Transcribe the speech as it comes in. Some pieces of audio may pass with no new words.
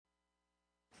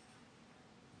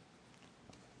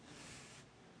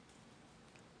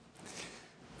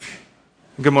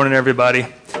Good morning, everybody.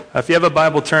 If you have a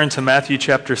Bible, turn to Matthew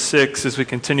chapter 6 as we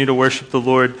continue to worship the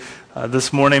Lord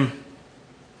this morning.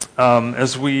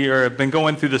 As we have been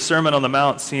going through the Sermon on the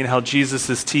Mount, seeing how Jesus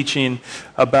is teaching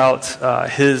about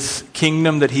his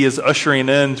kingdom that he is ushering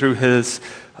in through his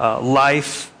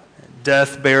life,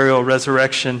 death, burial,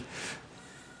 resurrection.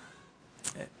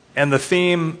 And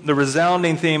the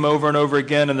resounding theme over and over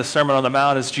again in the Sermon on the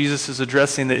Mount is Jesus is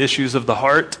addressing the issues of the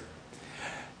heart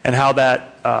and how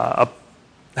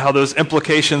those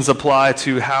implications apply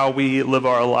to how we live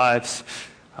our lives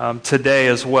today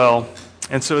as well.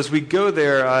 And so as we go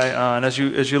there, and as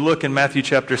you look in Matthew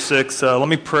chapter 6, let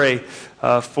me pray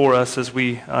for us as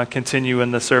we continue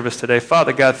in the service today.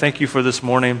 Father God, thank you for this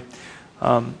morning.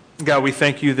 God, we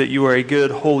thank you that you are a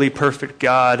good, holy, perfect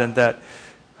God, and that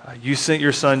you sent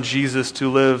your Son Jesus to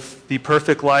live the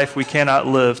perfect life we cannot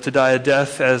live, to die a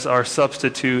death as our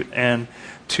substitute, and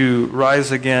to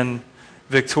rise again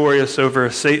victorious over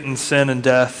Satan, sin, and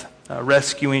death,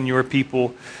 rescuing your people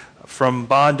from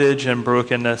bondage and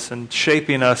brokenness and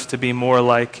shaping us to be more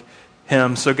like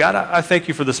him. So God, I thank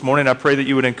you for this morning. I pray that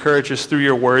you would encourage us through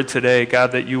your word today.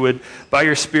 God, that you would, by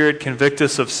your Spirit, convict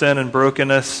us of sin and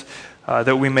brokenness,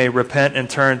 that we may repent and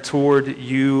turn toward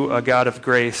you, a God of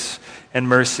grace and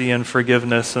mercy and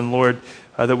forgiveness. And Lord,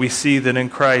 that we see that in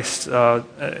Christ,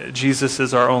 Jesus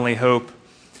is our only hope.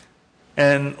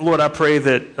 And Lord, I pray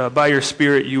that by your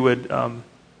Spirit you would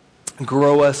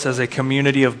grow us as a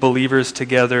community of believers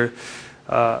together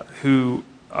who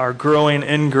are growing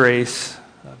in grace,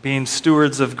 being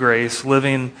stewards of grace,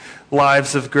 living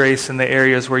lives of grace in the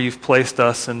areas where you've placed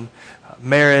us in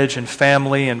marriage and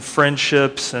family and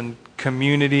friendships and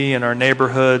community and our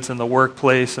neighborhoods and the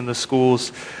workplace and the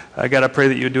schools. God, I pray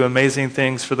that you would do amazing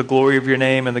things for the glory of your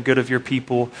name and the good of your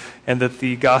people, and that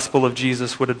the gospel of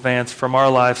Jesus would advance from our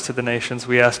lives to the nations.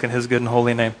 We ask in his good and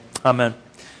holy name. Amen.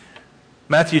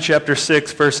 Matthew chapter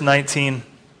 6, verse 19.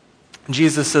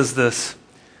 Jesus says this,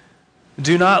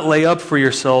 "Do not lay up for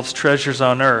yourselves treasures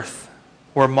on earth,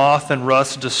 where moth and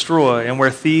rust destroy, and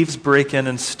where thieves break in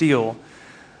and steal.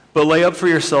 But lay up for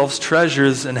yourselves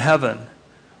treasures in heaven,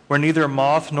 where neither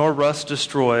moth nor rust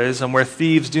destroys, and where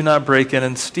thieves do not break in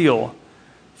and steal.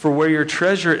 For where your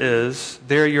treasure is,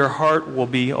 there your heart will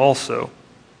be also.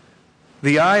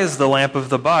 The eye is the lamp of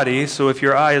the body, so if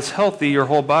your eye is healthy, your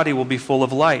whole body will be full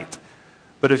of light.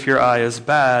 But if your eye is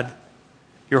bad,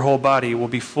 your whole body will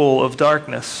be full of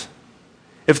darkness.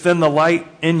 If then the light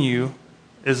in you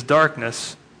is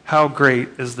darkness, how great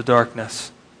is the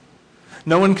darkness?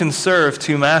 No one can serve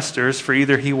two masters, for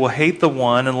either he will hate the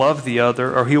one and love the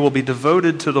other, or he will be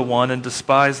devoted to the one and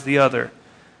despise the other.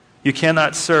 You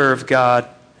cannot serve God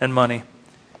and money."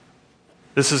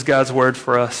 This is God's word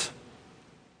for us.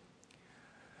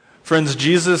 Friends,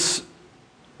 Jesus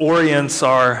orients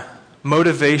our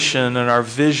motivation and our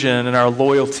vision and our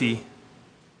loyalty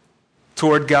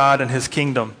toward God and his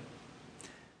kingdom.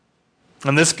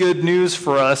 And this good news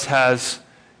for us has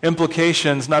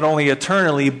implications not only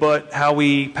eternally, but how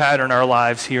we pattern our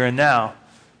lives here and now.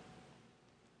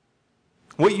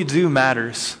 What you do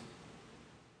matters.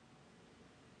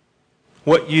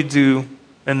 What you do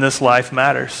in this life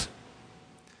matters.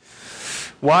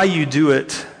 Why you do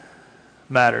it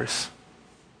matters.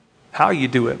 How you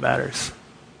do it matters.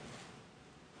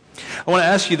 I want to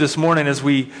ask you this morning, as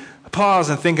we pause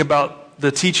and think about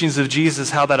the teachings of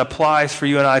Jesus, how that applies for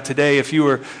you and I today. If you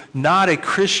are not a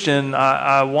Christian,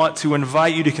 I want to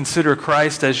invite you to consider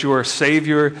Christ as your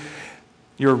Savior,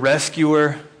 your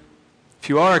rescuer. If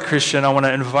you are a Christian, I want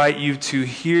to invite you to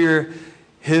hear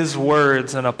his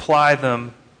words and apply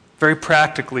them very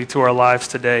practically to our lives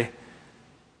today.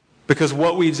 Because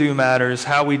what we do matters,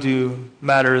 how we do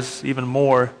matters even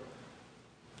more.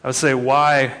 I would say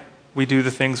why we do the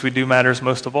things we do matters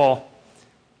most of all.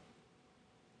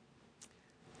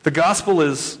 The gospel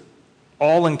is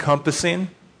all-encompassing.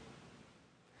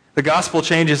 The gospel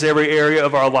changes every area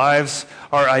of our lives,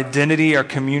 our identity, our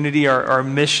community, our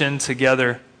mission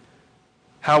together,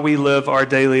 how we live our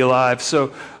daily lives.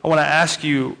 So I want to ask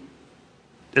you,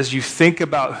 as you think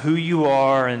about who you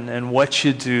are and what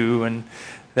you do and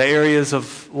the areas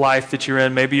of life that you're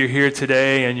in, maybe you're here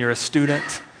today and you're a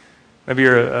student, maybe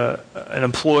you're an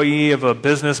employee of a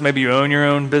business, maybe you own your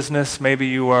own business, maybe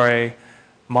you are a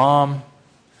mom,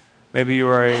 maybe you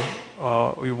are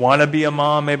you want to be a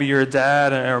mom, maybe you're a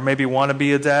dad, or maybe you want to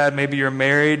be a dad, maybe you're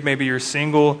married, maybe you're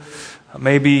single,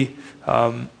 maybe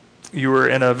you were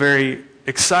in a very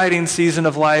exciting season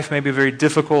of life, maybe a very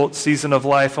difficult season of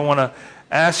life. I want to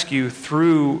ask you,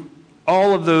 through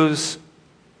all of those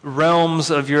realms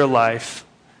of your life,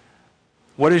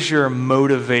 what is your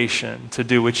motivation to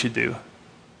do what you do?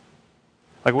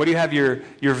 Like, what do you have your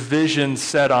vision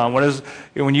set on?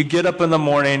 When you get up in the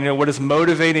morning, what is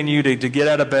motivating you to get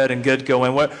out of bed and get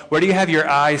going? Where do you have your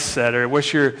eyes set, or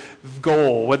what's your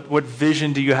goal? What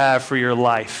vision do you have for your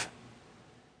life?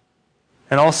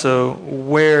 And also,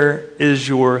 where is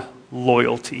your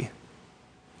loyalty?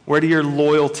 Where do your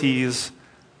loyalties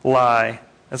lie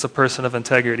as a person of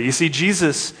integrity? You see,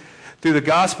 Jesus, through the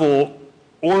gospel,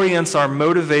 orients our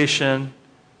motivation.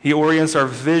 He orients our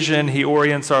vision. He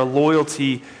orients our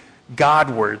loyalty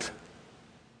Godward,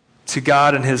 to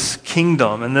God and His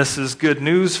kingdom. And this is good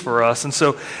news for us. And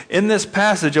so in this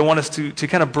passage, I want us to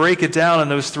kind of break it down in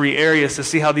those three areas to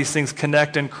see how these things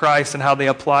connect in Christ and how they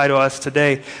apply to us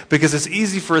today. Because it's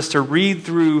easy for us to read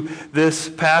through this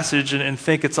passage and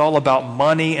think it's all about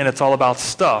money and it's all about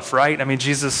stuff, right? I mean,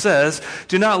 Jesus says,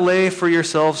 do not lay for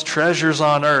yourselves treasures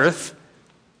on earth,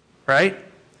 right?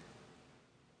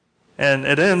 And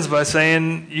it ends by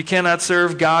saying you cannot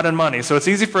serve God and money. So it's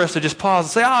easy for us to just pause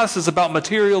and say, this is about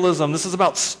materialism. This is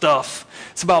about stuff.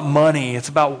 It's about money. It's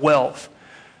about wealth.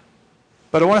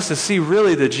 But I want us to see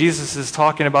really that Jesus is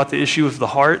talking about the issue of the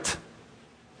heart.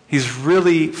 He's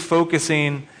really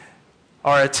focusing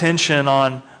our attention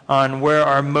on where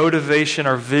our motivation,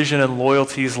 our vision, and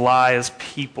loyalties lie as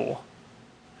people.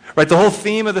 Right, the whole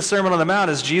theme of the Sermon on the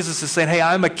Mount is Jesus is saying, hey,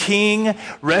 I'm a king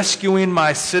rescuing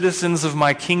my citizens of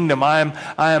my kingdom. I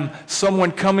am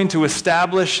someone coming to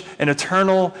establish an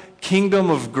eternal kingdom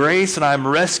of grace, and I'm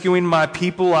rescuing my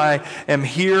people. I am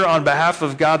here on behalf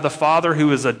of God the Father,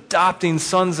 who is adopting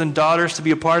sons and daughters to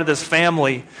be a part of this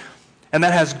family. And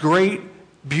that has great,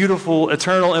 beautiful,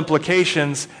 eternal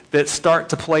implications that start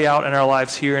to play out in our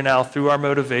lives here and now through our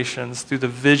motivations, through the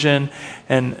vision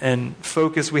and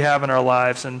focus we have in our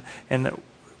lives, and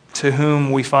to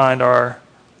whom we find our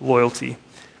loyalty.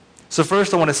 So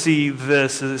first I want to see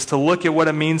this, is to look at what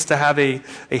it means to have a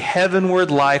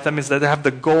heavenward life. That means that they have the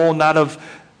goal not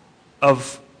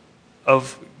of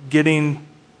getting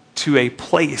to a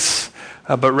place,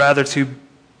 but rather to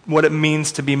what it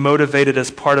means to be motivated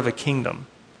as part of a kingdom.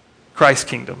 Christ's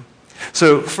kingdom.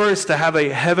 So first, to have a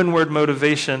heavenward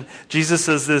motivation, Jesus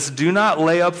says this, do not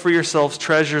lay up for yourselves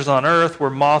treasures on earth where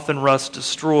moth and rust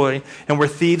destroy and where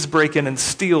thieves break in and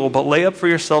steal, but lay up for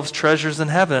yourselves treasures in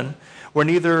heaven where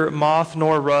neither moth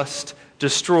nor rust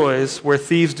destroys, where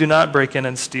thieves do not break in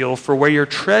and steal. For where your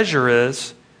treasure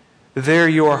is, there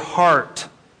your heart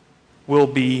will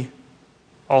be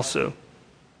also.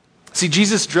 See,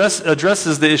 Jesus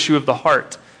addresses the issue of the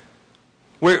heart.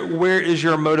 Where is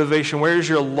your motivation? Where is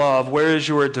your love? Where is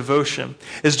your devotion?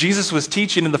 As Jesus was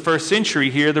teaching in the first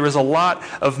century here, there was a lot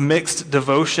of mixed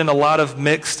devotion, a lot of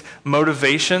mixed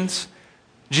motivations.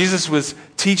 Jesus was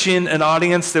teaching an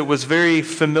audience that was very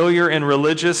familiar and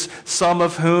religious, some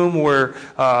of whom were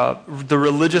the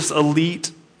religious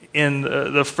elite in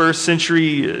the first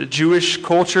century Jewish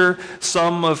culture,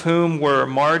 some of whom were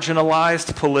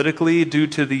marginalized politically due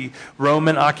to the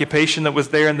Roman occupation that was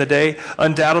there in the day.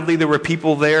 Undoubtedly, there were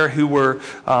people there who were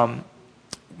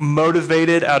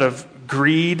motivated out of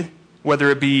greed, whether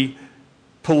it be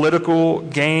political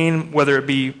gain, whether it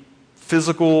be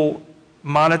physical,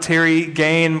 monetary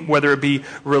gain, whether it be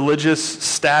religious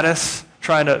status,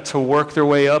 trying to work their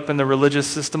way up in the religious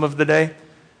system of the day.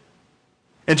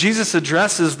 And Jesus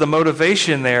addresses the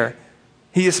motivation there.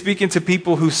 He is speaking to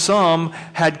people who some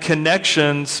had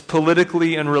connections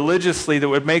politically and religiously that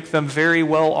would make them very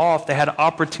well off. They had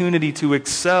opportunity to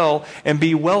excel and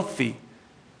be wealthy.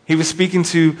 He was speaking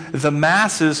to the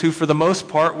masses who for the most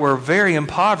part were very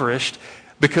impoverished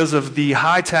because of the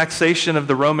high taxation of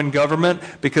the Roman government,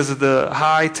 because of the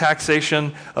high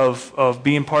taxation of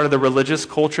being part of the religious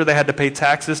culture. They had to pay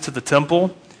taxes to the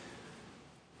temple.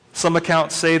 Some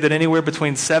accounts say that anywhere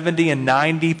between 70 and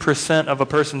 90% of a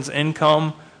person's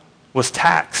income was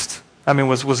taxed.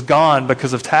 Was gone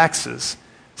because of taxes.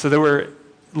 So they were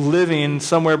living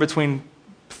somewhere between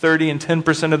 30 and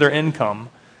 10% of their income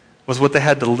was what they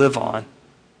had to live on.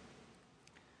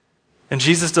 And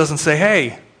Jesus doesn't say,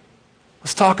 hey,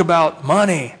 let's talk about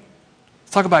money.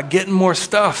 Let's talk about getting more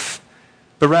stuff.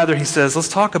 But rather he says, let's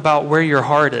talk about where your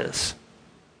heart is.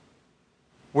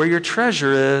 Where your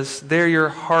treasure is, there your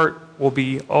heart will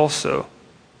be also.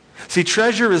 See,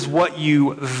 treasure is what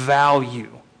you value.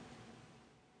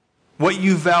 What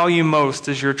you value most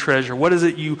is your treasure. What is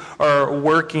it you are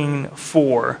working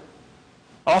for?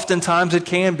 Oftentimes it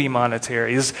can be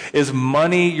monetary. Is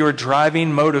money your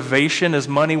driving motivation? Is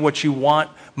money what you want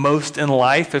most in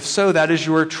life? If so, that is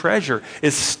your treasure.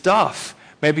 Is stuff.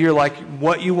 Maybe you're like,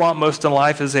 what you want most in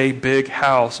life is a big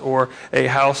house or a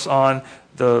house on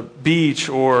the beach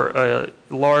or a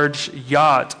large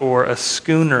yacht or a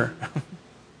schooner.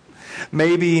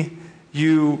 Maybe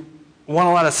you want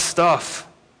a lot of stuff.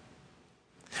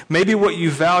 Maybe what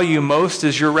you value most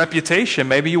is your reputation.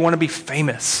 Maybe you want to be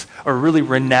famous or really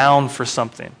renowned for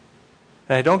something.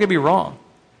 And don't get me wrong.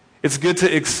 It's good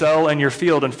to excel in your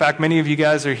field. In fact, many of you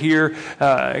guys are here,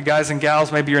 guys and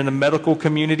gals, maybe you're in the medical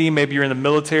community, maybe you're in the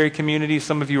military community,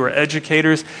 some of you are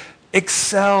educators.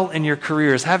 Excel in your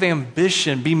careers, have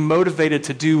ambition, be motivated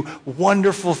to do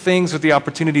wonderful things with the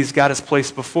opportunities God has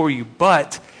placed before you.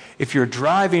 But if your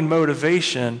driving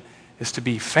motivation is to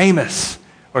be famous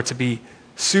or to be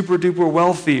super duper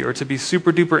wealthy or to be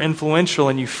super duper influential,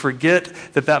 and you forget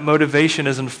that that motivation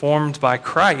is informed by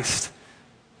Christ,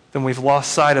 then we've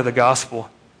lost sight of the gospel.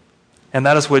 And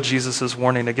that is what Jesus is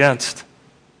warning against.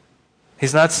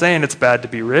 He's not saying it's bad to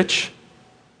be rich.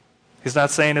 He's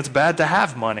not saying it's bad to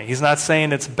have money. He's not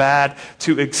saying it's bad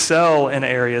to excel in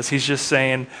areas. He's just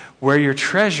saying where your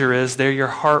treasure is, there your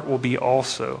heart will be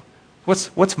also.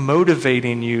 What's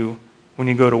motivating you when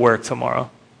you go to work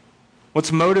tomorrow?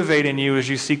 What's motivating you as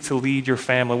you seek to lead your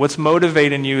family? What's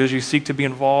motivating you as you seek to be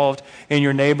involved in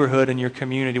your neighborhood and your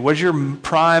community? What is your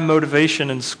prime motivation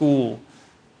in school?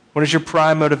 What is your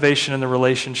prime motivation in the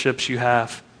relationships you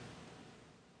have?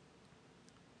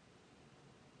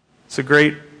 It's a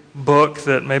great book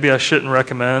that maybe I shouldn't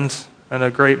recommend, and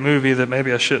a great movie that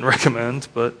maybe I shouldn't recommend,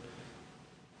 but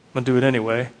I'm going to do it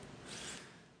anyway.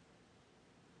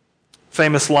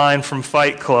 Famous line from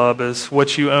Fight Club is,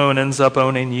 "What you own ends up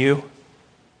owning you."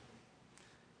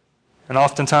 And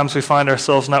oftentimes we find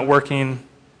ourselves not working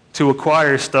to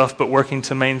acquire stuff, but working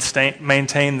to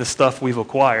maintain the stuff we've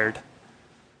acquired.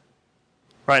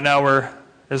 Right now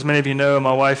as many of you know,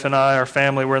 my wife and I, our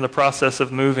family, we're in the process of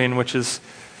moving, which is,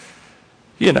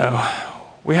 we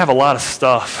have a lot of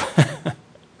stuff.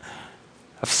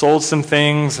 I've sold some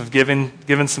things, I've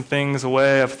given some things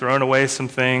away, I've thrown away some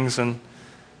things, and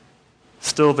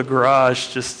still the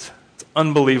garage, it's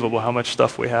unbelievable how much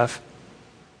stuff we have.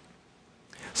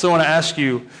 So I want to ask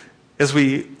you, as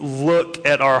we look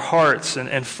at our hearts,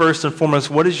 and first and foremost,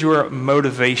 what is your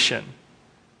motivation?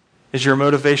 Is your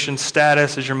motivation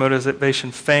status? Is your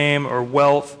motivation fame or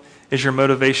wealth? Is your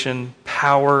motivation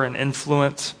power and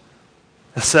influence?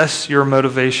 Assess your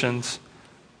motivations,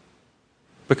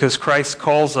 because Christ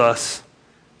calls us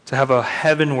to have a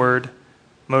heavenward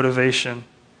motivation.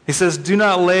 He says, "Do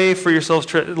not lay up for yourselves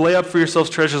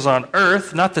treasures on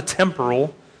earth, not the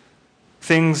temporal,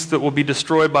 things that will be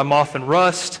destroyed by moth and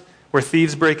rust, where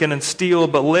thieves break in and steal,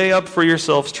 but lay up for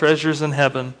yourselves treasures in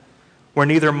heaven, where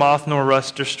neither moth nor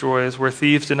rust destroys, where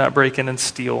thieves do not break in and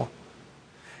steal."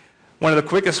 One of the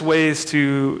quickest ways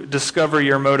to discover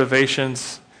your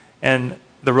motivations and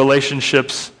the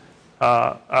relationships,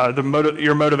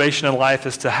 your motivation in life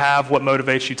is to have what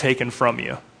motivates you taken from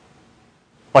you.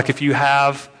 Like if you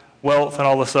have wealth and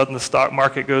all of a sudden the stock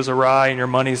market goes awry and your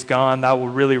money's gone, that will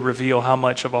really reveal how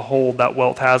much of a hold that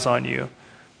wealth has on you.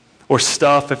 Or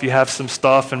stuff, if you have some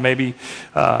stuff and maybe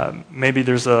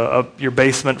there's your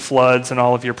basement floods and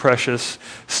all of your precious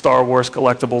Star Wars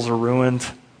collectibles are ruined.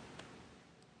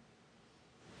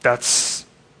 That's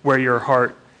where your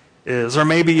heart is. Or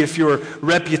maybe if your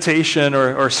reputation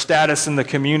or status in the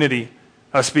community,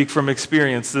 I speak from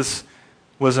experience, this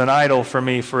was an idol for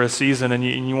me for a season, and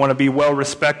you want to be well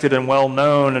respected and well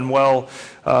known and well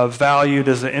valued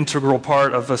as an integral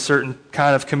part of a certain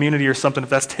kind of community or something. If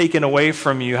that's taken away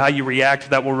from you, how you react,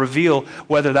 that will reveal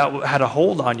whether that had a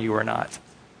hold on you or not.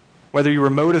 Whether you were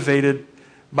motivated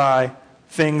by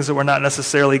things that were not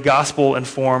necessarily gospel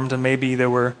informed, and maybe they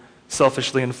were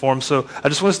selfishly informed. So I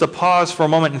just want us to pause for a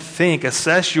moment and think,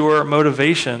 assess your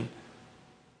motivation.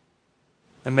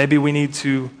 And maybe we need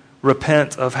to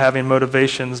repent of having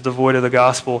motivations devoid of the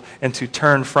gospel and to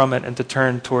turn from it and to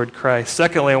turn toward Christ.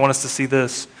 Secondly, I want us to see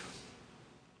this.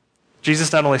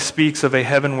 Jesus not only speaks of a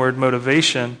heavenward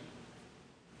motivation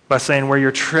by saying where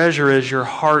your treasure is, your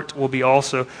heart will be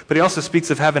also, but he also speaks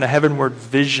of having a heavenward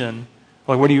vision.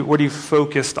 Like what are you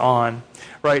focused on?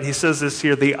 Right? He says this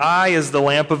here, the eye is the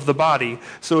lamp of the body.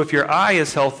 So if your eye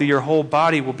is healthy, your whole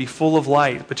body will be full of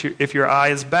light. But if your eye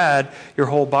is bad, your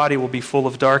whole body will be full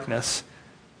of darkness.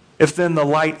 If then the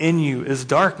light in you is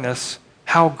darkness,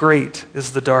 how great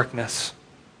is the darkness?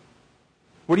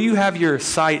 What do you have your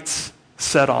sights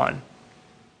set on?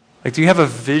 Like, do you have a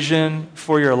vision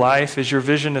for your life? Is your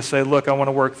vision to say, look, I want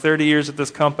to work 30 years at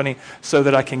this company so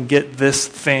that I can get this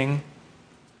thing?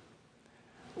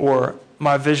 Or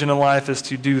my vision in life is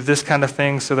to do this kind of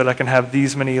thing so that I can have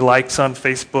these many likes on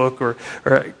Facebook, or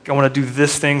I want to do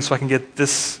this thing so I can get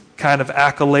this kind of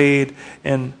accolade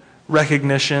and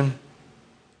recognition.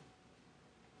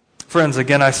 Friends,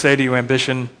 again, I say to you,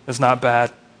 ambition is not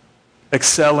bad.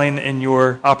 Excelling in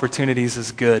your opportunities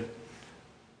is good.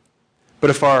 But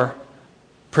if our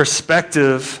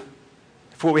perspective,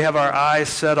 if what we have our eyes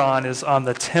set on is on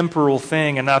the temporal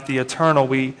thing and not the eternal,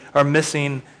 we are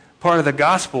missing part of the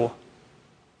gospel.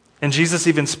 And Jesus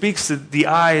even speaks to the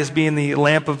eye as being the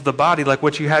lamp of the body. Like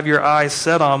what you have your eyes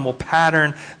set on will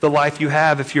pattern the life you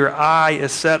have. If your eye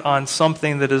is set on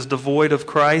something that is devoid of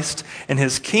Christ and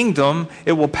His kingdom,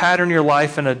 it will pattern your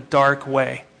life in a dark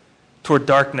way, toward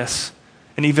darkness.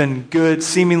 And even good,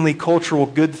 seemingly cultural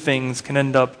good things can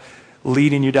end up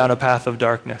leading you down a path of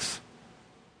darkness.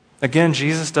 Again,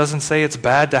 Jesus doesn't say it's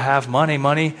bad to have money.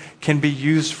 Money can be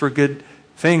used for good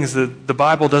things. The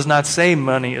Bible does not say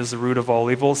money is the root of all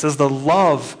evil. It says the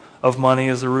love of money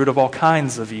is the root of all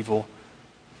kinds of evil.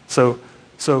 So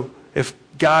if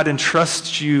God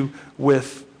entrusts you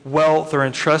with wealth or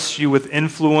entrusts you with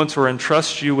influence or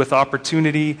entrusts you with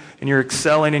opportunity and you're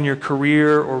excelling in your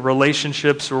career or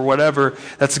relationships or whatever,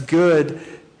 that's good.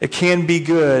 It can be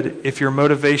good if your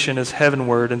motivation is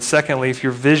heavenward. And secondly, if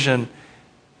your vision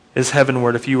is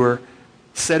heavenward, if you are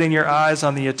setting your eyes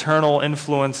on the eternal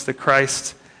influence that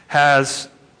Christ has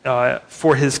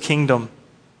for His kingdom.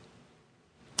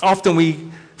 Often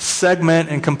we segment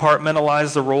and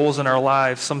compartmentalize the roles in our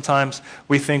lives. Sometimes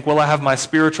we think, well, I have my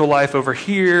spiritual life over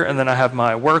here, and then I have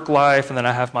my work life, and then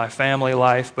I have my family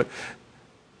life. But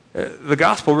the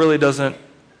gospel really doesn't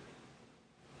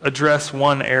address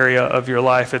one area of your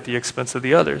life at the expense of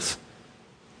the others.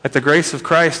 Like the grace of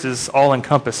Christ is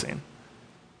all-encompassing.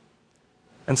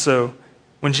 And so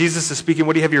when Jesus is speaking,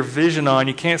 what do you have your vision on?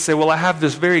 You can't say, well, I have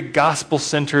this very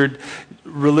gospel-centered,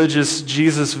 religious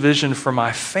Jesus vision for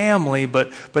my family,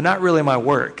 but not really my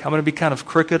work. I'm going to be kind of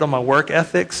crooked on my work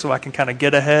ethics so I can kind of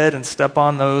get ahead and step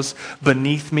on those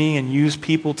beneath me and use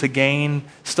people to gain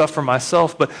stuff for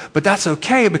myself. But that's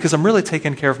okay because I'm really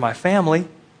taking care of my family.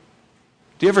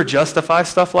 Do you ever justify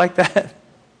stuff like that?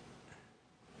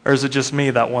 Or is it just me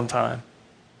that one time?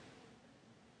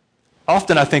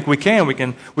 Often I think we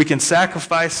can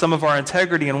sacrifice some of our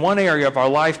integrity in one area of our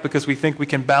life because we think we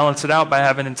can balance it out by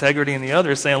having integrity in the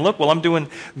other, saying, look, well, I'm doing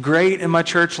great in my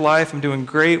church life, I'm doing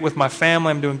great with my family,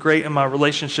 I'm doing great in my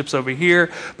relationships over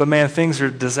here, but man, things are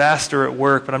a disaster at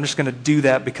work, but I'm just going to do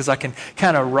that because I can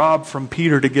kind of rob from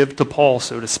Peter to give to Paul,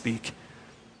 so to speak.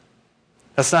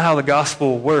 That's not how the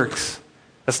gospel works.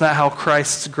 That's not how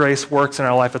Christ's grace works in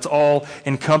our life. It's all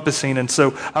encompassing. And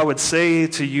so I would say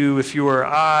to you, if your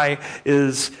eye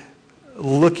is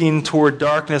looking toward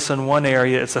darkness in one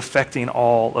area, it's affecting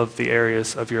all of the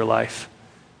areas of your life.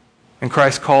 And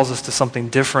Christ calls us to something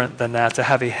different than that, to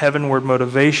have a heavenward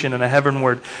motivation and a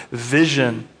heavenward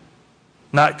vision,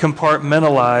 not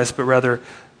compartmentalized, but rather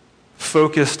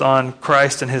focused on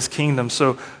Christ and His kingdom.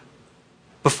 So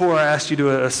before I ask you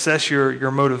to assess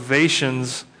your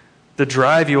motivations that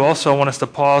drive you, also I want us to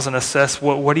pause and assess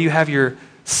what do you have your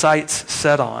sights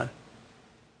set on?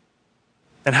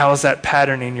 And how is that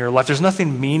patterning your life? There's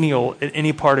nothing menial in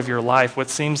any part of your life. What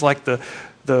seems like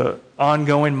the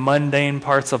ongoing mundane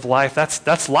parts of life,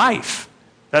 that's life.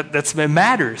 It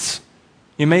matters.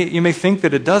 You may think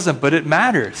that it doesn't, but it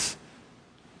matters.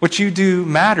 What you do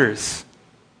matters.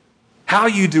 How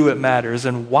you do it matters,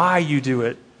 and why you do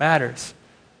it matters.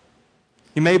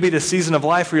 You may be the season of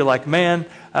life where you're like, man,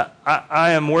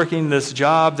 I am working this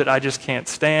job that I just can't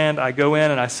stand. I go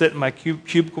in and I sit in my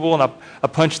cubicle and I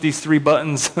punch these 3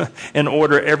 buttons in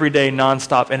order every day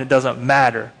nonstop, and it doesn't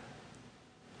matter.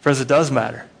 Friends, it does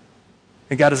matter.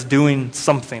 And God is doing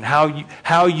something.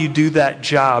 How you do that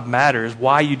job matters.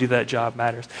 Why you do that job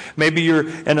matters. Maybe you're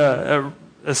in a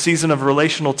season of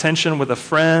relational tension with a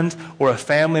friend or a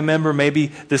family member. Maybe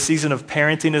the season of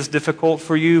parenting is difficult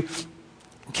for you.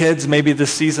 Kids, maybe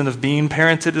this season of being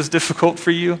parented is difficult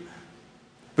for you.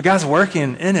 But God's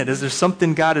working in it. Is there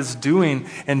something God is doing?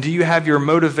 And do you have your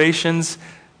motivations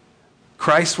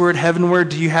Christward, heavenward?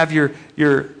 Do you have do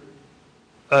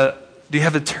you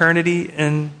have eternity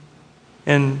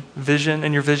in vision,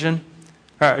 in your vision?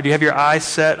 Do you have your eyes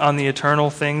set on the eternal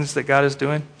things that God is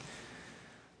doing?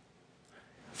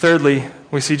 Thirdly,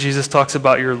 we see Jesus talks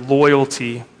about your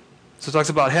loyalty. So it talks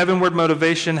about heavenward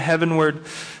motivation, heavenward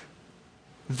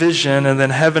vision, and then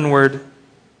heavenward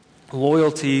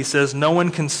loyalty. He says, no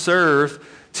one can serve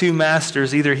 2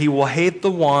 masters. Either he will hate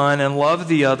the one and love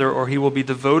the other, or he will be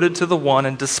devoted to the one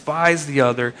and despise the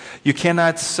other. You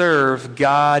cannot serve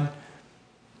God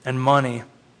and money.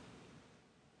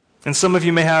 And some of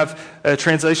you may have a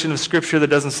translation of Scripture that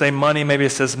doesn't say money. Maybe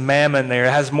it says mammon there.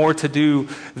 It has more to do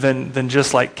than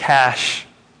just like cash,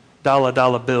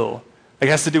 dollar bill. It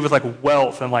has to do with like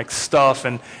wealth and like stuff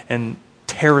and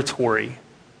territory.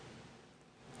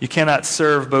 You cannot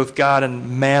serve both God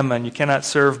and mammon. You cannot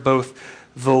serve both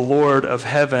the Lord of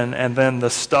heaven and then the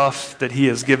stuff that He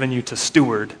has given you to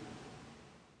steward.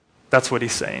 That's what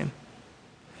he's saying.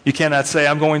 You cannot say,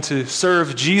 I'm going to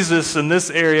serve Jesus in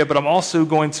this area, but I'm also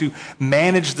going to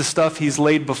manage the stuff he's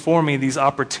laid before me, these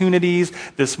opportunities,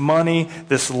 this money,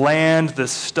 this land,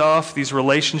 this stuff, these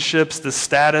relationships, this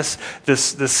status,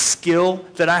 this skill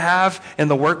that I have in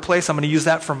the workplace. I'm going to use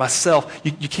that for myself.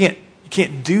 You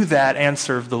can't do that and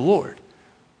serve the Lord.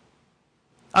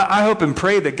 I hope and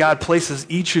pray that God places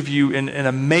each of you in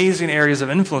amazing areas of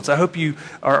influence. I hope you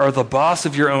are the boss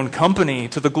of your own company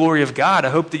to the glory of God.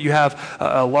 I hope that you have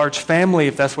a large family,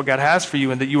 if that's what God has for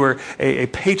you, and that you are a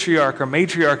patriarch or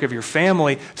matriarch of your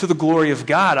family to the glory of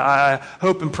God. I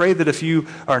hope and pray that if you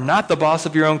are not the boss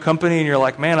of your own company and you're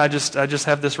like, man, I just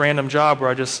have this random job where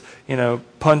I just,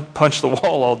 punch the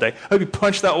wall all day. I hope you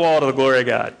punch that wall to the glory of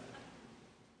God.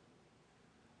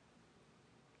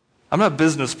 I'm not a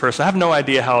business person. I have no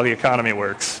idea how the economy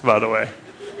works, by the way.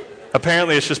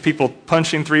 Apparently, it's just people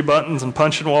punching 3 buttons and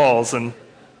punching walls and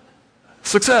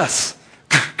success.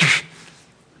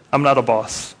 I'm not a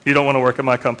boss. You don't want to work at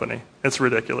my company. It's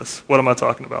ridiculous. What am I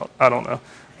talking about? I don't know.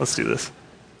 Let's do this.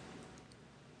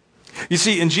 You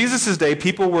see, in Jesus' day,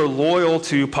 people were loyal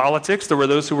to politics. There were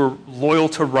those who were loyal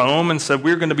to Rome and said,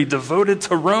 we're going to be devoted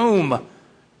to Rome,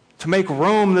 to make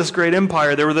Rome this great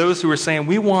empire. There were those who were saying,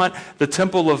 we want the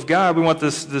temple of God. We want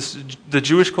the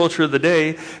Jewish culture of the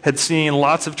day had seen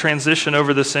lots of transition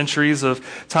over the centuries of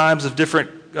times of different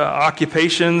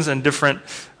occupations and different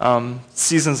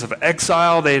seasons of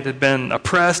exile. They had been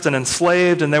oppressed and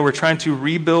enslaved, and they were trying to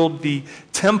rebuild the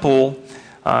temple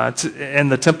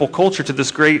and the temple culture to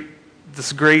this great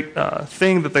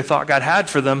thing that they thought God had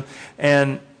for them.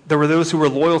 And there were those who were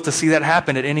loyal to see that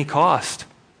happen at any cost.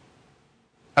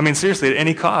 I mean, seriously, at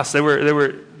any cost. They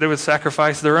would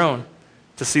sacrifice their own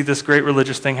to see this great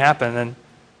religious thing happen. And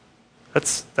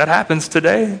that happens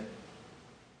today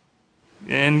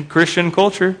in Christian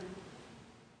culture.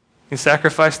 You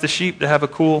sacrifice the sheep to have a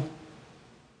cool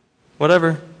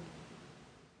whatever.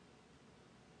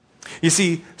 You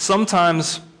see,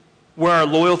 sometimes where our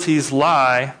loyalties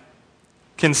lie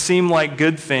can seem like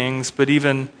good things, but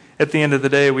even at the end of the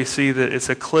day, we see that it's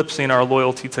eclipsing our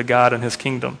loyalty to God and his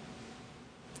kingdom.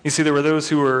 You see, there were those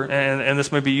who were, and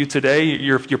this may be you today,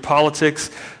 your politics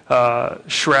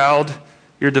shroud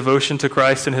your devotion to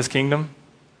Christ and his kingdom.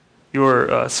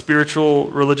 Your spiritual,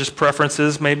 religious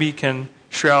preferences maybe can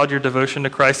shroud your devotion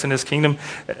to Christ and his kingdom.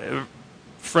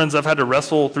 Friends, I've had to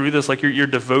wrestle through this, like your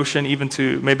devotion even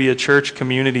to maybe a church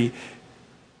community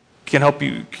can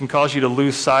cause you to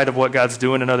lose sight of what God's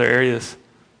doing in other areas.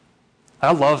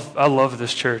 I love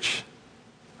this church.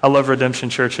 I love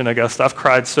Redemption Church in Augusta. I've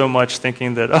cried so much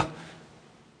thinking that,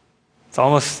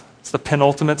 it's the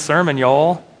penultimate sermon,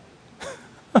 y'all.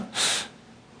 It's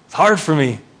hard for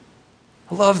me.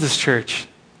 I love this church.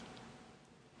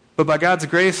 But by God's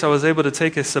grace, I was able to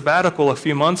take a sabbatical a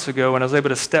few months ago, and I was able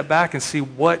to step back and see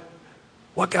what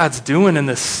God's doing in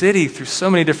this city through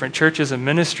so many different churches and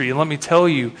ministry. And let me tell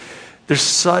you, there's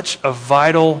such a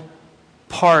vital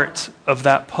part of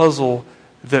that puzzle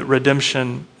that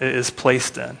redemption is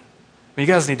placed in. I mean, you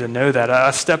guys need to know that.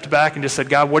 I stepped back and just said,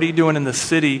 God, what are you doing in this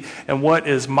city? And what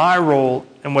is my role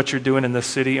in what you're doing in this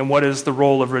city? And what is the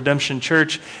role of Redemption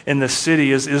Church in this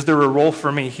city? Is there a role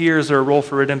for me here? Is there a role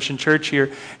for Redemption Church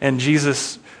here? And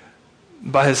Jesus,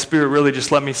 by his Spirit, really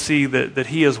just let me see that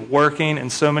he is working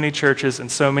in so many churches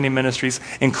and so many ministries,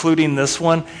 including this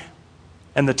one.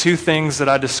 And the 2 things that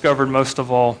I discovered most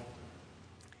of all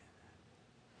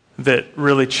that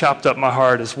really chopped up my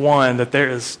heart is, one, that there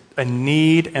is a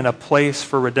need and a place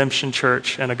for Redemption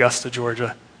Church in Augusta,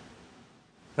 Georgia.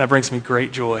 That brings me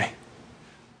great joy.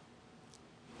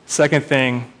 Second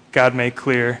thing God made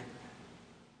clear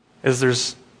is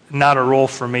there's not a role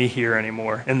for me here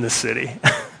anymore in this city.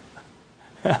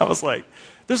 I was like,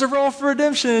 there's a role for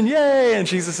redemption, yay! And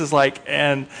Jesus is like,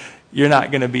 and you're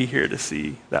not going to be here to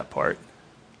see that part.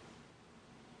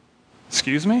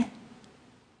 Excuse me?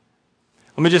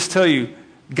 Let me just tell you,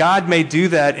 God may do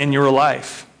that in your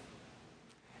life.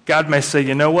 God may say,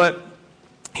 you know what?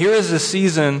 Here is a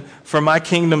season for my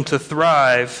kingdom to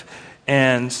thrive,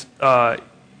 and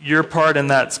your part in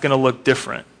that's going to look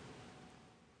different.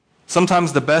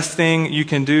 Sometimes the best thing you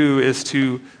can do is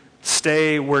to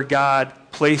stay where God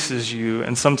places you,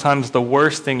 and sometimes the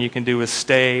worst thing you can do is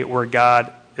stay where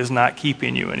God is not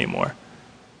keeping you anymore.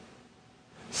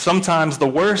 Sometimes the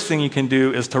worst thing you can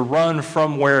do is to run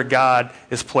from where God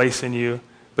is placing you.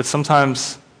 But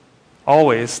sometimes,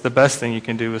 always, the best thing you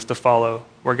can do is to follow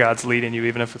where God's leading you,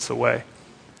 even if it's away.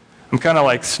 I'm kind of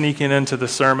like sneaking into the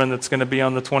sermon that's going to be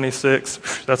on the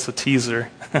 26th. That's a teaser.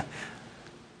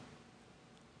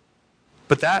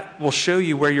 But that will show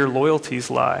you where your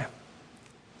loyalties lie.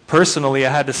 Personally, I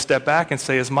had to step back and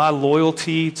say, is my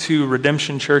loyalty to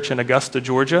Redemption Church in Augusta,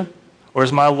 Georgia, or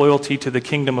is my loyalty to the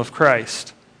kingdom of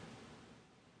Christ?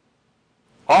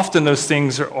 Often those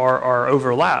things are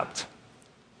overlapped.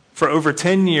 For over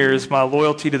 10 years, my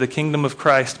loyalty to the kingdom of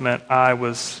Christ meant I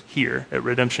was here at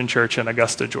Redemption Church in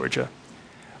Augusta, Georgia.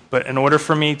 But in order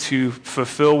for me to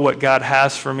fulfill what God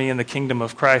has for me in the kingdom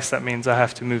of Christ, that means I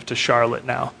have to move to Charlotte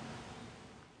now.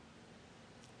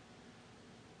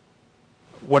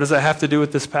 What does that have to do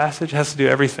with this passage? It has to do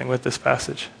everything with this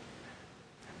passage.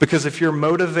 Because if your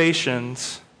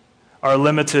motivations are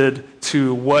limited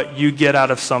to what you get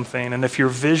out of something, and if your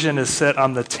vision is set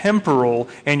on the temporal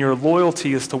and your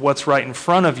loyalty is to what's right in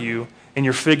front of you, and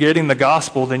you're forgetting the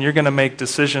gospel, then you're going to make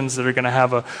decisions that are going to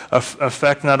have an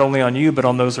effect not only on you, but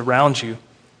on those around you.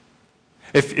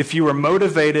 If you are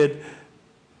motivated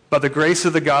by the grace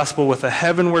of the gospel with a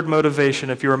heavenward motivation,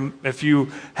 if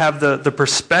you have the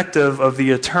perspective of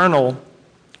the eternal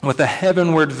with a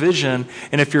heavenward vision,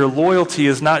 and if your loyalty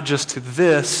is not just to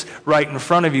this right in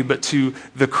front of you, but to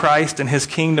the Christ and his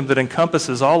kingdom that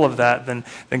encompasses all of that, then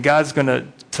God's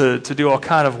going to do all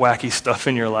kind of wacky stuff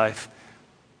in your life.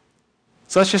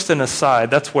 So that's just an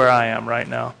aside. That's where I am right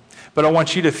now. But I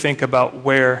want you to think about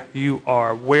where you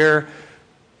are. Where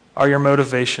are your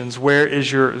motivations? Where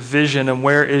is your vision? And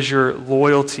where is your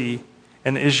loyalty?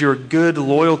 And is your good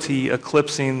loyalty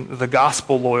eclipsing the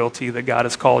gospel loyalty that God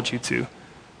has called you to?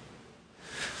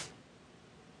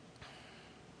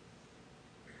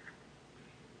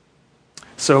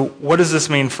 So what does this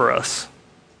mean for us?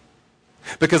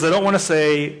 Because I don't want to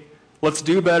say, let's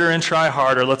do better and try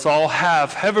harder. Let's all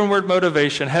have heavenward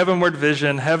motivation, heavenward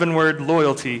vision, heavenward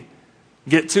loyalty.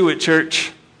 Get to it,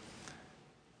 church.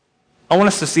 I want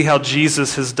us to see how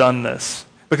Jesus has done this.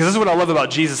 Because this is what I love about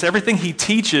Jesus. Everything he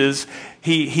teaches,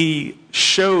 he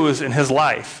shows in his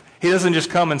life. He doesn't just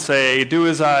come and say, do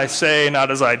as I say, not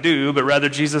as I do. But rather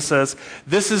Jesus says,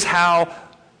 this is how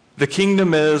the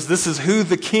kingdom is. This is who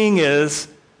the king is.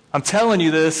 I'm telling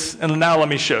you this, and now let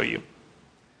me show you.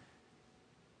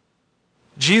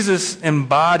 Jesus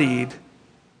embodied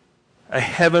a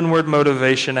heavenward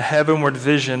motivation, a heavenward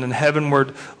vision, and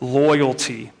heavenward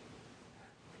loyalty.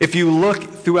 If you look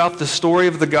throughout the story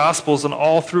of the Gospels and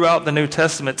all throughout the New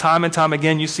Testament, time and time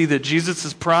again, you see that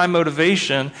Jesus' prime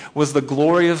motivation was the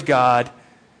glory of God,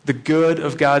 the good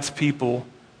of God's people,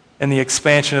 and the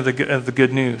expansion of the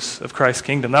good news of Christ's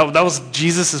kingdom. That was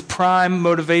Jesus' prime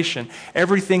motivation.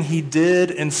 Everything he did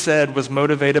and said was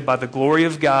motivated by the glory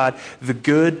of God, the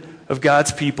good of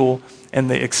God's people,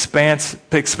 and the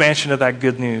expansion of that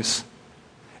good news.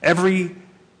 Every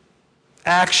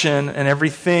action and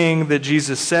everything that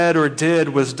Jesus said or did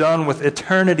was done with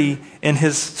eternity in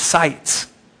his sights.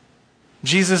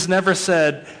 Jesus never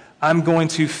said, I'm going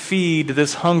to feed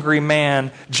this hungry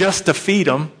man just to feed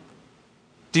him.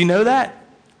 Do you know that?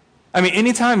 I mean,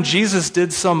 anytime Jesus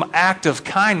did some act of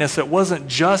kindness, it wasn't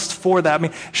just for that. I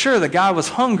mean, sure, the guy was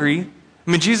hungry.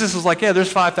 I mean, Jesus was like, yeah,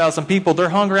 there's 5,000 people. They're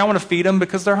hungry. I want to feed them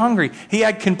because they're hungry. He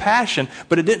had compassion,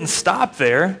 but it didn't stop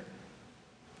there.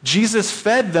 Jesus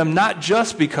fed them not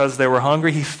just because they were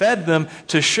hungry. He fed them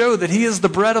to show that he is the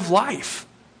bread of life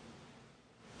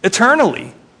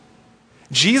eternally.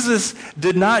 Jesus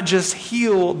did not just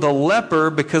heal the leper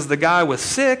because the guy was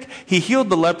sick. He healed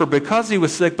the leper because he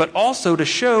was sick, but also to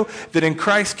show that in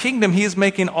Christ's kingdom, he is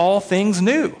making all things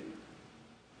new.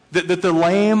 That the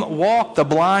lame walk, the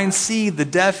blind see, the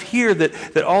deaf hear,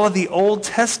 that all of the Old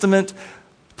Testament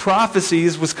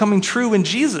prophecies was coming true in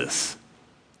Jesus.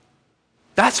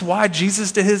 That's why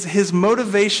Jesus did his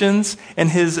motivations and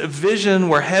his vision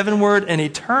were heavenward and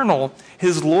eternal.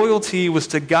 His loyalty was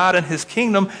to God and his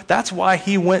kingdom. That's why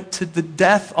he went to the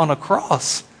death on a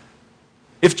cross.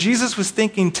 If Jesus was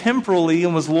thinking temporally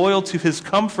and was loyal to his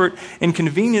comfort and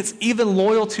convenience, even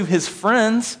loyal to his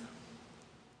friends,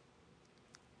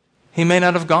 he may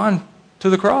not have gone to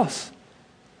the cross.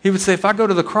 He would say, if I go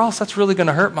to the cross, that's really going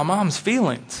to hurt my mom's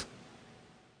feelings.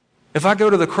 If I go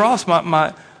to the cross,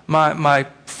 my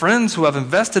friends who I've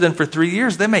invested in for 3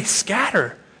 years, they may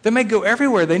scatter. They may go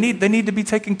everywhere. They need to be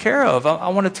taken care of. I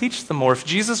want to teach them more. If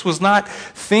Jesus was not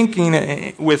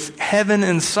thinking with heaven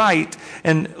in sight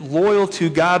and loyal to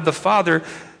God the Father,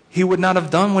 he would not have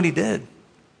done what he did.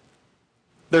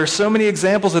 There are so many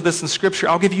examples of this in Scripture.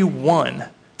 I'll give you one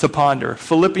to ponder.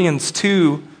 Philippians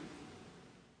 2,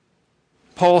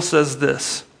 Paul says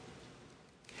this,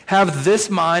 have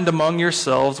this mind among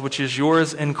yourselves, which is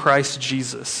yours in Christ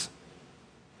Jesus.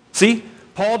 See,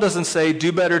 Paul doesn't say,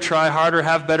 do better, try harder,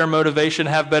 have better motivation,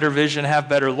 have better vision, have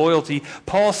better loyalty.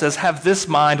 Paul says, have this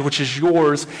mind which is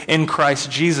yours in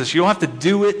Christ Jesus. You don't have to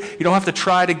do it. You don't have to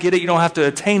try to get it. You don't have to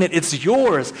attain it. It's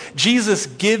yours. Jesus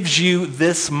gives you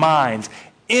this mind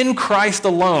in Christ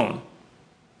alone.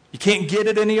 You can't get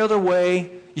it any other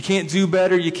way. You can't do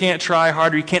better. You can't try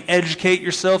harder. You can't educate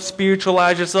yourself,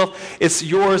 spiritualize yourself. It's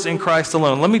yours in Christ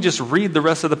alone. Let me just read the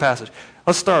rest of the passage.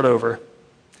 Let's start over.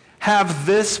 Have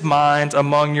this mind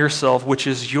among yourself, which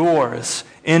is yours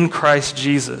in Christ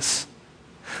Jesus,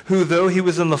 who, though he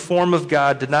was in the form of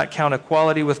God, did not count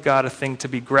equality with God a thing to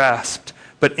be grasped,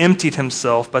 but emptied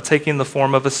himself by taking the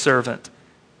form of a servant.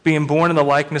 Being born in the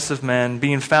likeness of men,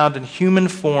 being found in human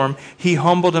form, he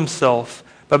humbled himself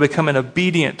by becoming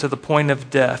obedient to the point of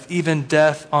death, even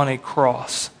death on a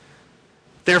cross.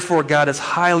 Therefore God has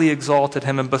highly exalted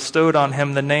him and bestowed on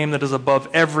him the name that is above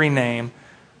every name,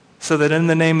 so that in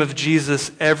the name of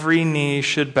Jesus every knee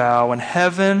should bow in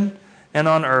heaven and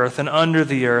on earth and under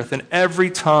the earth, and every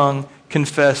tongue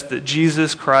confess that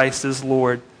Jesus Christ is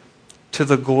Lord, to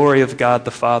the glory of God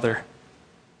the Father.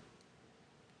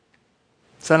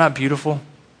 Is that not beautiful?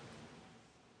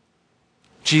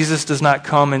 Jesus does not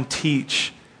come and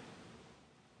teach.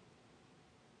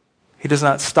 He does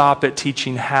not stop at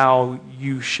teaching how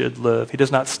you should live. He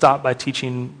does not stop by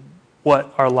teaching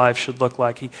what our life should look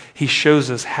like. He shows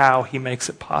us how he makes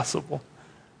it possible.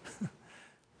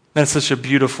 That's such a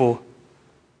beautiful,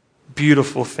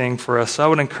 beautiful thing for us. So I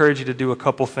would encourage you to do a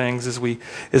couple things as we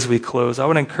close. I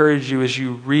would encourage you as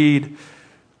you read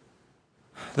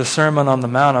the Sermon on the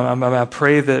Mount, I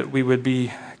pray that we would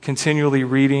be continually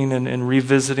reading and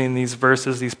revisiting these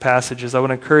verses, these passages. I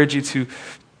would encourage you to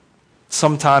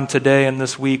sometime today and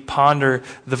this week ponder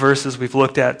the verses we've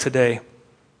looked at today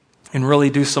and really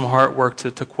do some heart work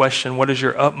to question what is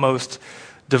your utmost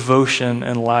devotion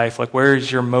in life. Like, where is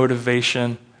your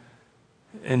motivation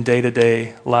in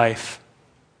day-to-day life?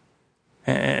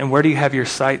 And where do you have your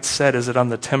sights set? Is it on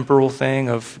the temporal thing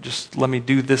of just let me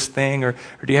do this thing? Or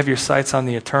do you have your sights on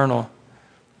the eternal?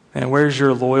 And where's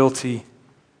your loyalty?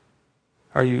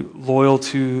 Are you loyal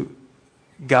to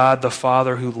God the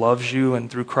Father who loves you and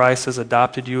through Christ has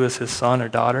adopted you as his son or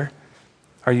daughter?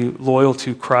 Are you loyal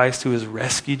to Christ who has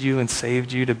rescued you and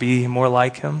saved you to be more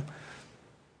like him?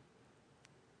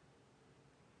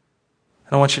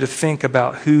 And I want you to think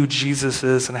about who Jesus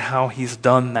is and how he's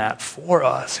done that for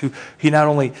us. He not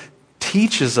only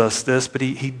teaches us this, but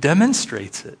he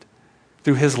demonstrates it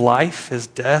through his life, his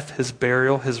death, his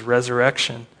burial, his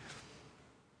resurrection.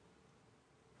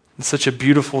 And such a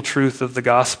beautiful truth of the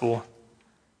gospel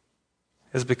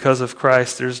is because of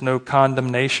Christ, there's no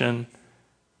condemnation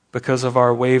because of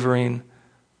our wavering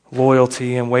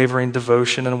loyalty and wavering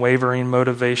devotion and wavering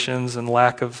motivations and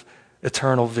lack of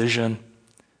eternal vision.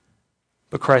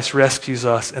 But Christ rescues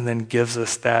us and then gives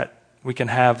us that we can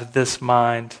have this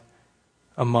mind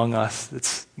among us.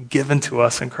 It's given to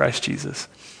us in Christ Jesus.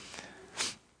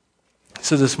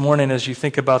 So this morning, as you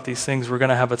think about these things, we're going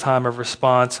to have a time of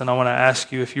response. And I want to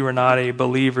ask you, if you are not a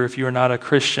believer, if you are not a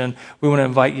Christian, we want to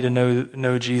invite you to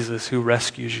know Jesus who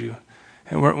rescues you.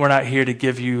 And we're not here to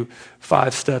give you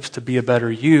 5 steps to be a better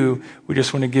you. We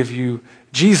just want to give you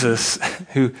Jesus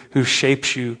who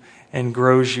shapes you and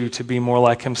grows you to be more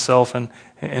like himself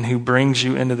and who brings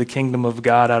you into the kingdom of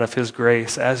God out of his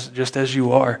grace, just as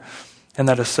you are. And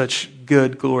that is such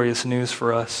good, glorious news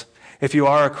for us. If you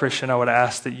are a Christian, I would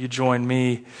ask that you join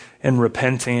me in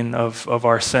repenting of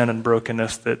our sin and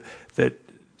brokenness that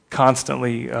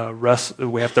constantly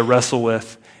we have to wrestle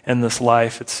with in this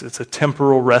life. It's a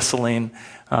temporal wrestling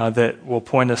that will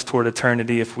point us toward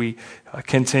eternity if we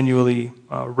continually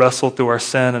wrestle through our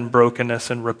sin and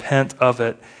brokenness and repent of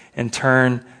it and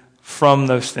turn from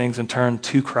those things and turn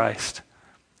to Christ.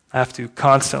 We have to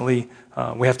constantly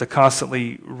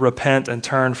repent and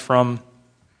turn from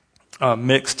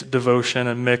mixed devotion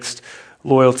and mixed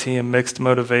loyalty and mixed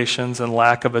motivations and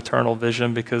lack of eternal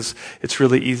vision, because it's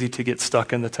really easy to get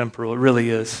stuck in the temporal. It really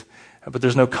is. But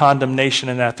there's no condemnation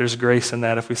in that. There's grace in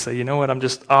that. If we say, you know what, I'm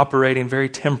just operating very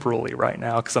temporally right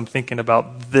now because I'm thinking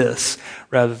about this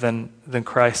rather than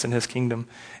Christ and his kingdom.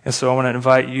 And so I want to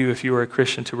invite you, if you are a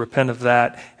Christian, to repent of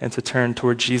that and to turn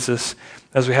toward Jesus.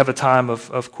 As we have a time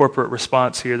of corporate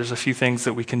response here, there's a few things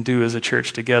that we can do as a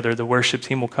church together. The worship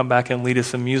team will come back and lead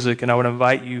us in music, and I would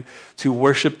invite you to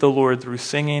worship the Lord through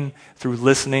singing, through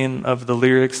listening of the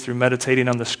lyrics, through meditating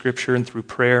on the scripture, and through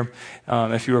prayer.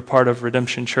 If you are part of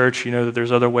Redemption Church, you know that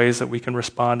there's other ways that we can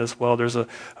respond as well. There's a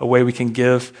way we can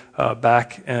give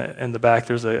back in the back.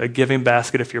 There's a giving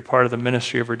basket. If you're part of the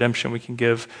ministry of Redemption, we can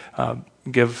give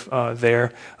give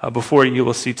there. Before you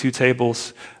will see 2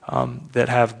 tables that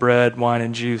have bread, wine,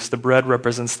 and juice. The bread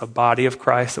represents the body of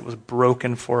Christ that was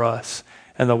broken for us,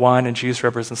 and the wine and juice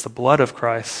represents the blood of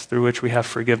Christ through which we have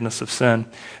forgiveness of sin.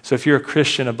 So if you're a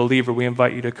Christian, a believer, we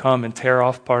invite you to come and tear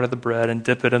off part of the bread and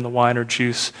dip it in the wine or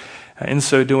juice. In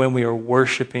so doing, we are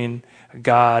worshiping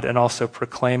God and also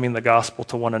proclaiming the gospel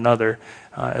to one another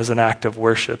as an act of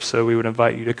worship. So we would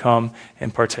invite you to come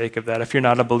and partake of that. If you're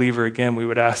not a believer, again, we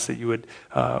would ask that you would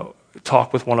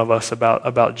talk with one of us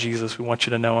about Jesus. We want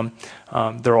you to know him.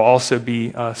 There will also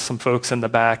be some folks in the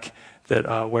back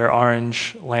that wear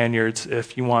orange lanyards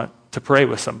if you want to pray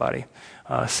with somebody.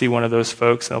 See one of those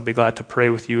folks, and they'll be glad to pray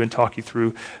with you and talk you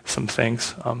through some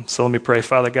things. So let me pray.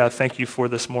 Father God, thank you for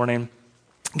this morning.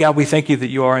 God, we thank you that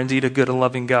you are indeed a good and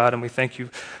loving God, and we thank you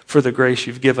for the grace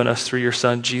you've given us through your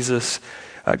Son, Jesus.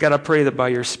 God, I pray that by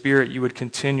your Spirit you would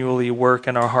continually work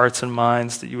in our hearts and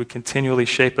minds, that you would continually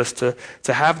shape us to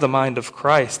have the mind of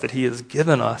Christ that he has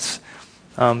given us.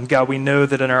 God, we know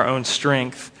that in our own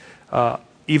strength,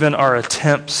 even our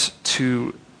attempts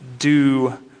to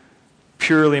do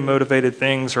purely motivated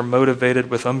things are motivated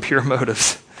with impure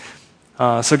motives.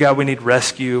 So God, we need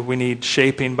rescue. We need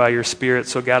shaping by your Spirit.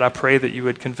 So God, I pray that you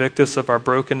would convict us of our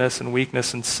brokenness and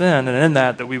weakness and sin, and in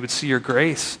that we would see your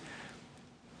grace.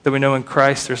 That we know in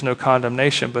Christ there's no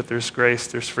condemnation, but there's grace,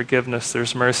 there's forgiveness,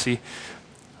 there's mercy,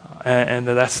 and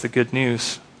that's the good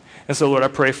news. And so, Lord, I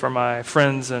pray for my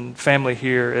friends and family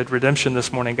here at Redemption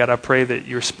this morning. God, I pray that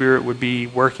your Spirit would be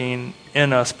working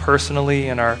in us personally,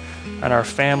 in our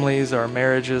families, our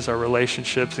marriages, our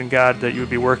relationships, and God, that you would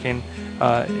be working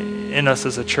in us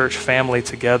as a church family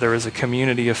together, as a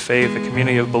community of faith, a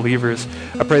community of believers.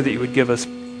 I pray that you would give us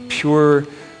pure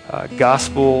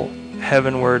gospel,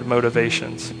 heavenward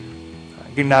motivations.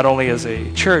 Not only as a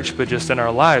church, but just in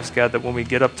our lives, God, that when we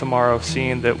get up tomorrow,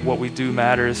 seeing that what we do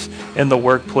matters in the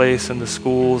workplace, in the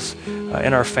schools,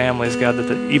 in our families, God,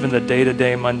 that even the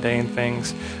day-to-day mundane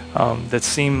things that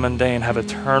seem mundane have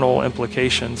eternal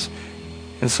implications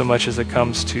in so much as it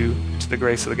comes to the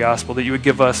grace of the gospel, that you would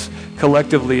give us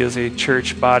collectively as a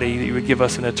church body, that you would give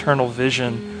us an eternal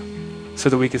vision so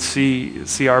that we could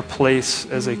see our place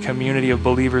as a community of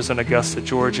believers in Augusta,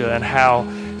 Georgia, and how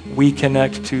we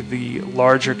connect to the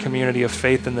larger community of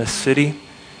faith in this city,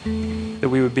 that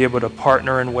we would be able to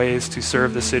partner in ways to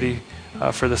serve the city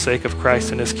for the sake of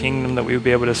Christ and his kingdom, that we would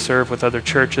be able to serve with other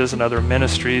churches and other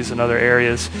ministries and other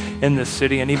areas in this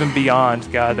city, and even beyond,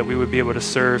 God, that we would be able to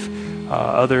serve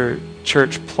other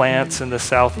church plants in the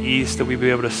southeast, that we would be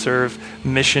able to serve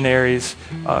missionaries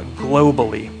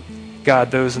globally.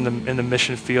 God, those in the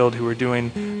mission field who are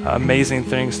doing amazing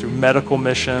things through medical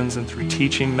missions and through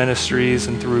teaching ministries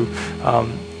and through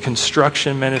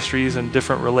construction ministries and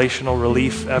different relational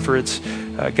relief efforts.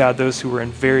 God, those who are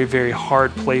in very, very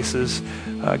hard places.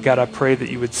 God, I pray that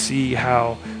you would see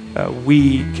how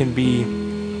we can be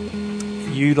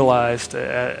utilized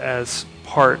as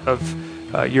part of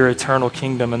your eternal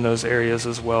kingdom in those areas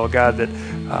as well. God,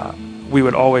 that we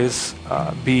would always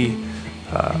be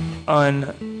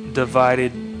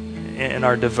undivided in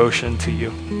our devotion to you.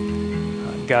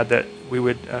 God, that we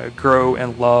would grow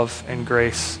in love and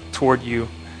grace toward you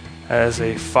as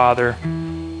a Father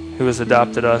who has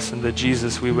adopted us, and that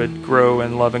Jesus, we would grow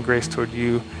in love and grace toward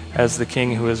you as the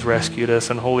King who has rescued us,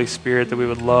 and Holy Spirit, that we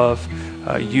would love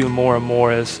you more and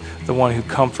more as the one who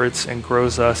comforts and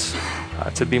grows us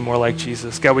to be more like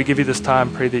Jesus. God, we give you this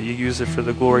time. Pray that you use it for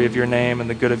the glory of your name and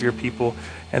the good of your people,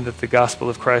 and that the gospel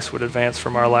of Christ would advance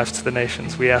from our lives to the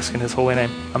nations. We ask in his holy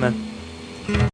name. Amen.